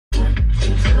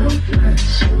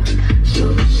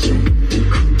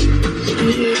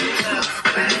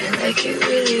Like it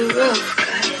really rough,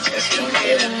 guy. Just can't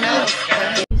get enough,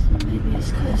 guy. Maybe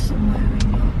it's 'cause I'm wearing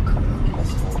your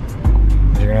clothes.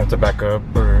 You're gonna have to back up,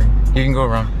 or you can go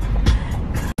around.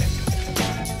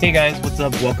 Hey guys, what's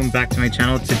up? Welcome back to my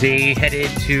channel. Today headed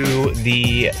to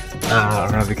the, I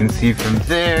don't know if you can see from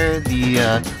there,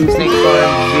 the Snake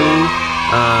Farm Zoo.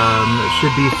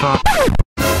 Should be fun.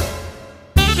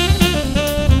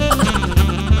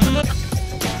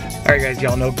 Alright guys,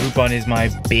 y'all know Groupon is my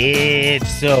bitch.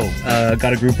 So,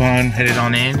 got a Groupon, headed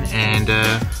on in, and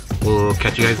we'll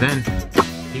catch you guys then.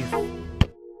 Peace.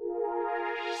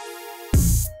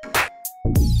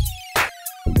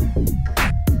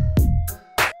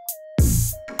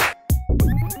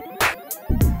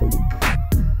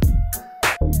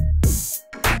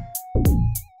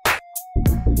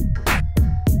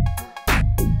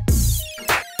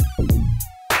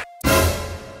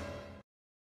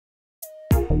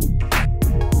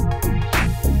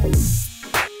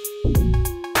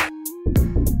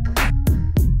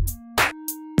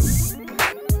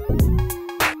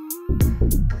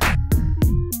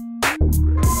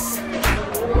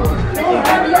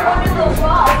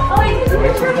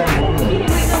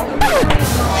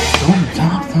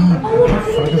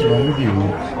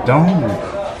 Don't.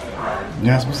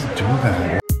 You're not supposed to do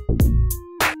that.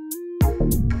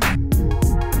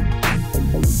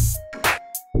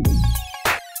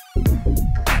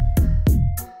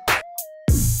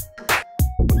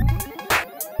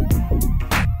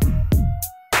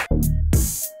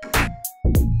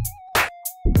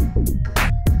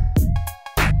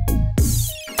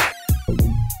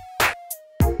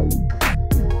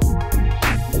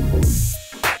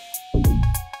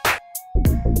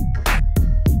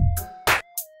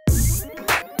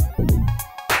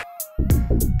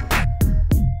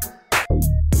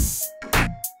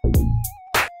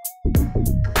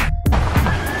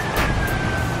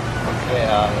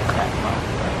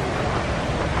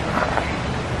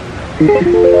 I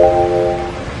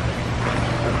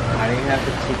didn't have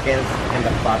the chickens and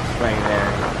the fox right there.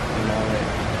 You know it.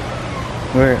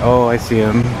 Where? Oh, I see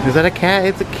him. Is that a cat?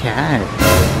 It's a cat.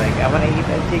 Like, I wanna eat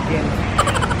that chicken.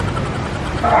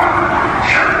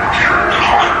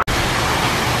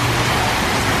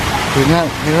 He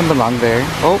doesn't belong there.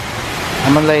 Oh,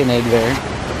 I'm gonna lay an egg there.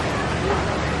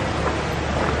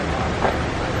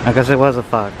 I guess it was a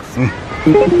fox.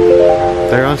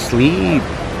 They're all asleep.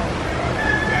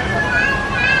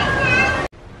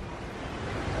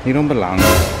 You don't belong.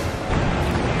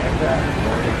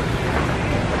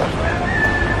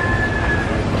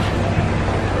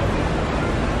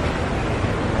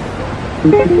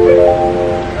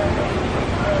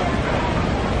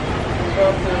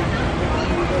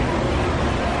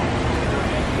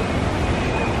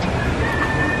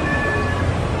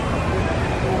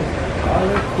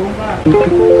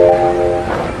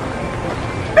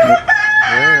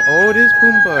 Where? Oh, it is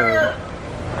Pumbaa.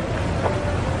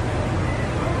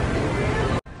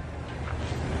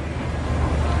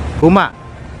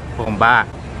 Pumbaa.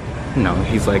 No,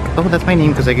 he's like, oh, that's my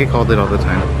name because I get called it all the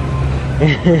time.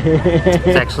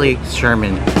 It's actually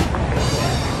Sherman. Yeah,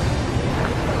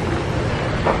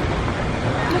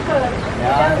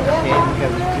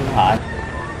 because it's too hot.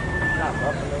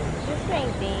 It's the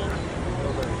same thing.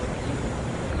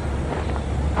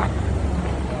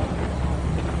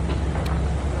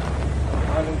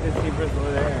 Oh, look at the zebras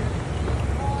over there.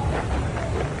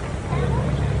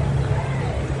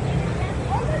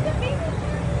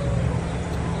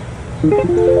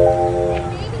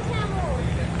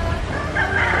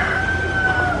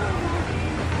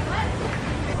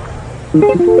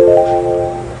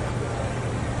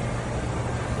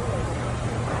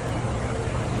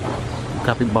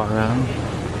 Capybara.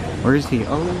 Where is he?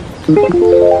 Oh.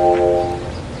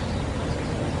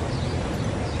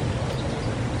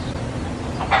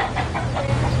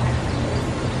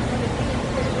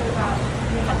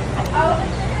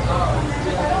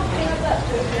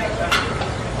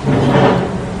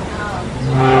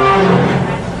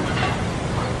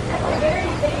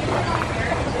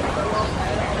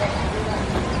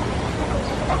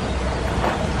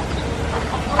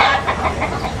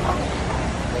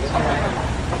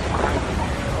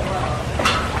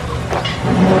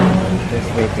 They're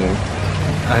sleeping.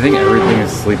 I think everything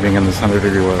is sleeping in this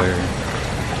 100-degree weather.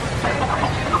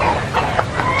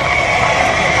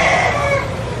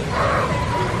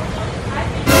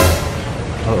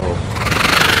 Uh-oh.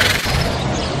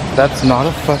 That's not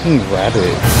a fucking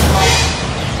rabbit.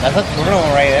 That's a turtle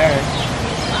right there.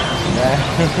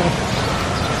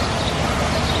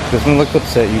 This one looked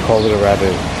upset you called it a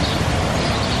rabbit.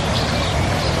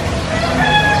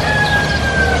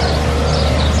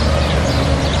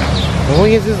 Oh,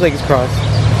 he has his legs crossed.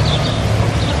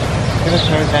 He's gonna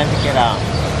turn his hand to get out.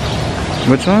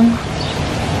 Which one?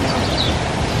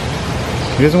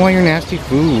 He doesn't want your nasty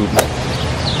food.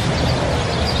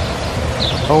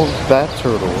 Oh, that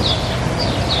turtle.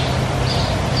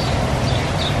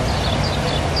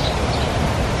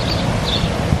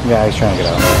 Yeah, he's trying to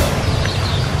get out.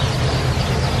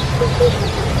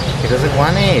 He doesn't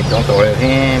want it. Don't throw it at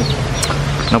him.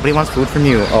 Nobody wants food from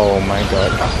you. Oh my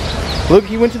god. Look,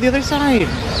 he went to the other side.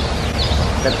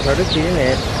 That turtle's eating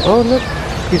it. Oh, look.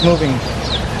 He's moving.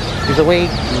 He's awake.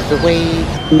 He's awake.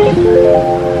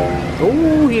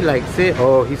 Oh, he likes it.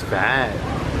 Oh, he's fat.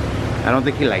 I don't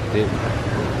think he liked it.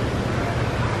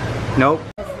 Nope.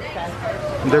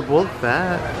 They're both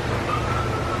fat.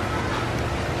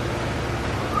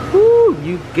 Woo,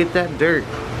 you get that dirt.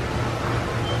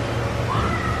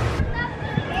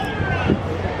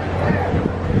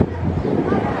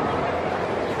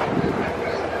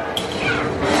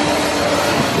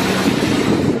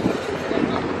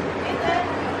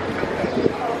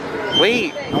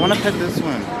 Wait, I want to pet this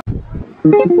one.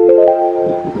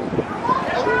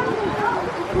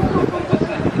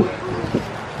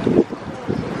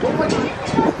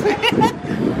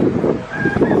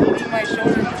 My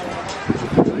shoulder.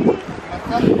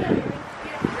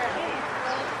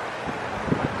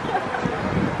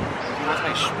 What's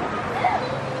my shoulder?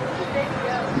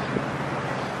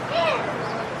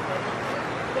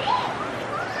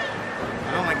 I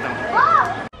don't like them.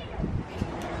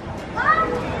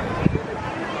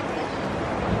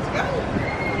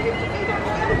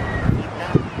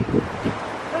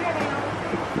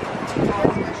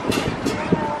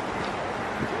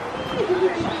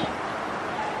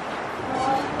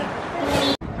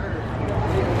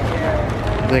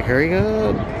 Like, hurry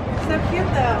up. So cute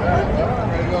though.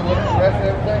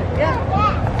 Yeah.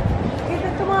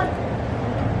 Ethan, come on.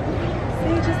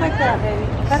 See, just like that, baby.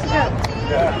 Let's go.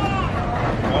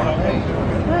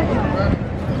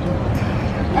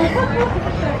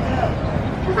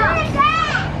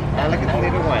 Ah, look at the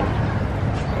little one.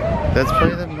 That's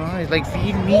probably the mom. He's like,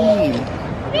 feed me.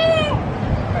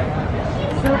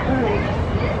 So pretty.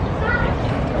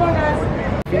 Come on, guys.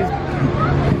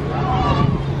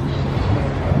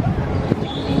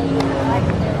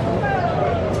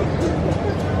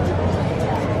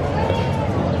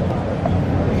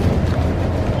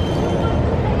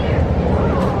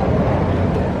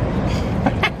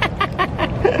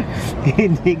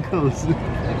 He goes.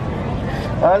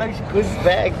 Oh, look, she goes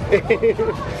back.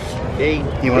 Hey,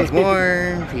 He wants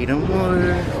more. Feed him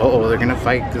more. Uh-oh, they're gonna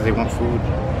fight because they want food.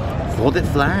 Hold it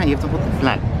flat. You have to hold it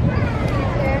flat.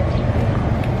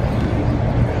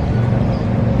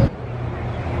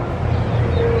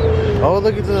 Oh,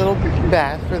 look, it's a little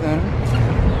bath for them.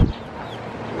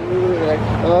 Ooh, like,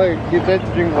 oh, you tried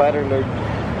to drink water, look.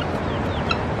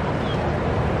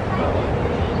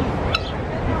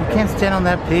 You can't stand on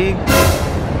that pig.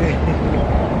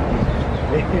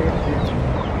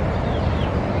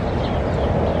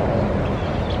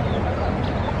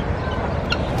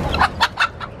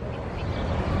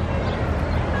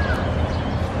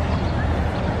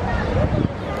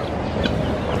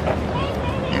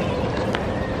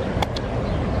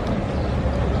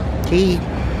 Hey.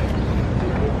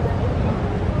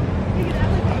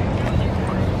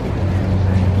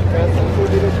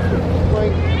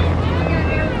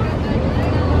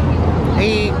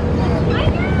 Hey.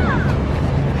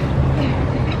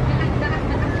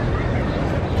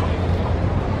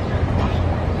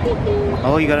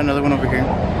 Oh, you got another one over here.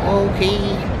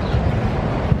 Okay.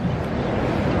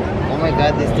 Oh my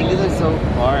god, this thing is so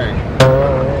hard.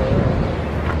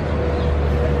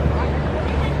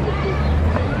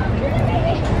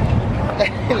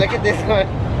 Look at this one.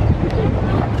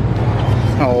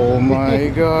 Oh my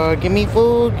god. Give me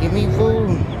food. Give me food.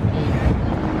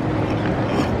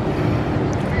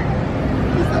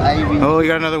 It's the ivy. Oh, you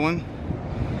got another one?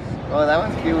 Oh, that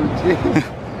one's cute too.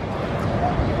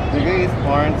 Look at his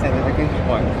horns and look at his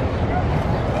horns.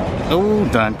 Oh,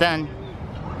 done, done.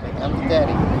 Like, I'm the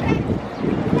daddy.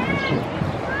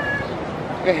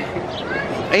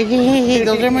 Hey, hey, hey, hey,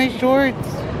 those are my shorts.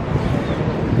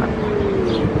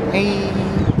 Hey.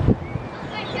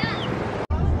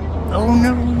 Oh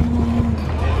no.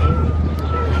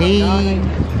 Hey.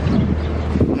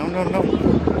 No, no, no.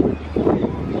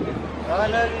 Oh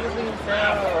no, he was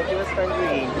himself. He was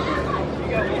hungry.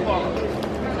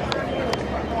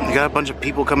 You got a bunch of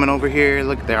people coming over here.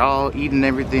 Look, they're all eating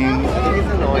everything. I think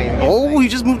it's annoying. Oh, you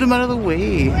just moved him out of the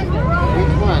way. Which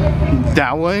one?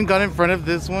 That one got in front of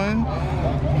this one.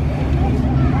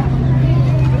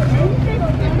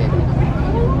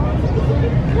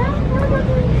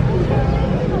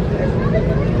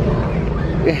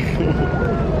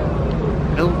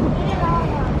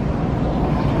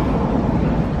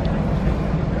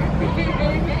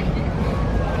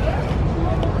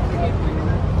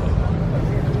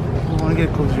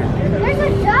 get closer. There's a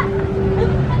duck.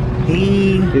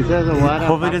 Hey. Is that the water?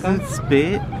 Hope it doesn't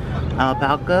spit.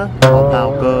 Alpaca.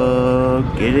 Alpaca.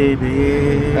 Get it,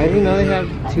 bitch. I didn't know they have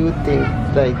two things,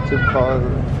 like two calls.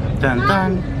 Dun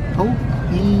dun. Oh,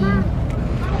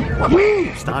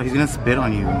 hey. Stop, he's gonna spit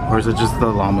on you. Or is it just the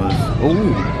llamas?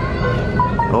 Oh.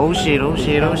 Oh shit, oh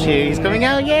shit, oh shit. He's coming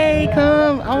out. Yay,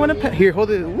 come. I wanna pet. Here, hold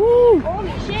it. Woo.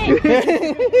 Holy shit.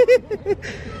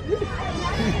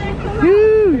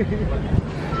 Woo.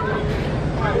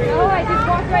 Oh, I just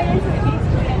walked right into the beach.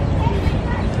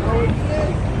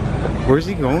 Where's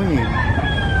he going?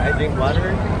 I drink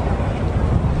water.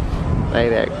 Like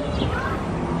that.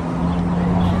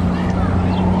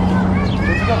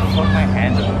 Just gonna fuck my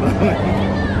hand up.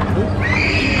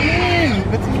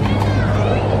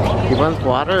 He wants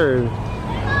water.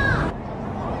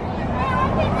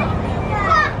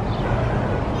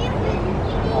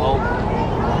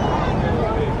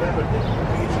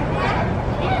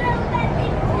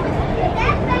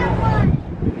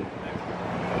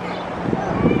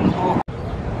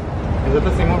 Is that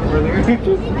the same one from earlier?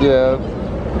 Yeah.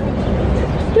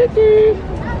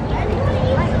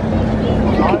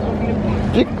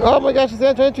 Oh my gosh, she's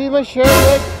trying to eat my shirt.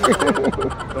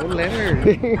 Don't let her.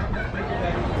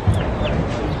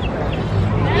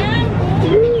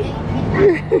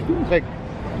 Like,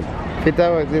 fit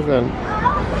that one, this one.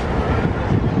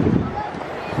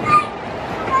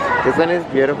 This one is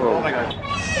beautiful. Oh my god.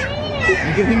 You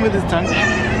get him with his tongue.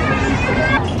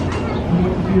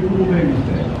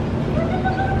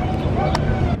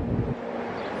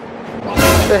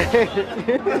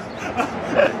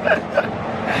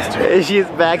 She's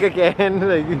back again.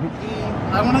 Like, I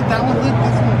want to that one. Look,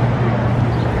 this one.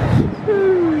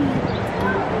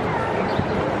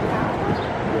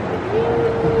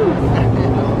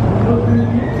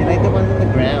 she like the ones on the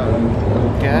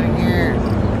ground. Get out of here.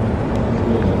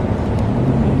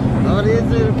 Oh, this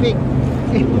is a pig.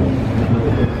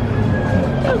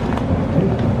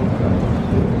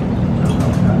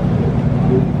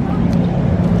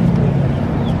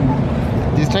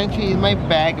 Just trying to eat my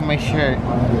bag and my shirt.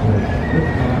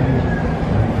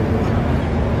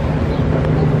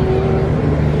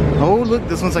 Oh, look,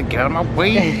 this one's like, get out of my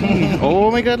way. Oh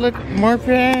my god, look, more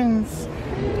friends.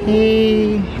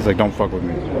 Hey. He's like, don't fuck with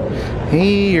me.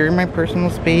 Hey, you're in my personal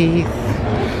space.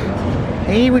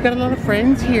 Hey, we got a lot of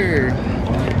friends here.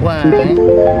 1,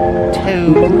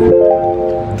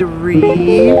 2, 3,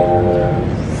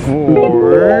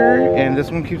 4. And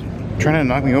this one keeps trying to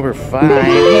knock me over. 5.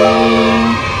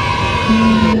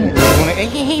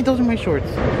 Hey, those are my shorts.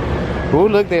 Oh,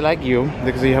 look, they like you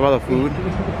because you have all the food.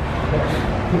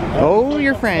 Oh,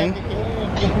 your friend.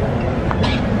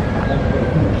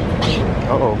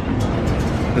 Uh-oh.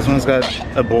 This one's got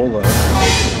Ebola.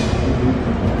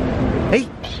 Hey!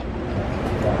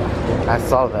 I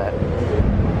saw that.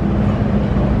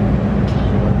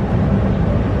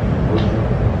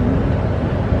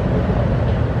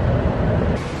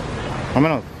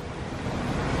 Vámonos.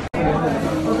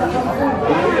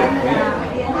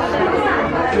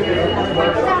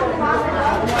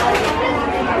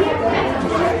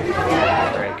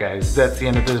 Guys, that's the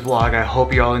end of this vlog. I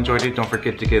hope you all enjoyed it. Don't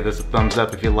forget to give this a thumbs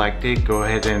up if you liked it. Go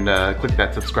ahead and click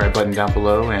that subscribe button down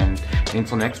below, and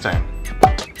until next time,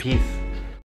 peace.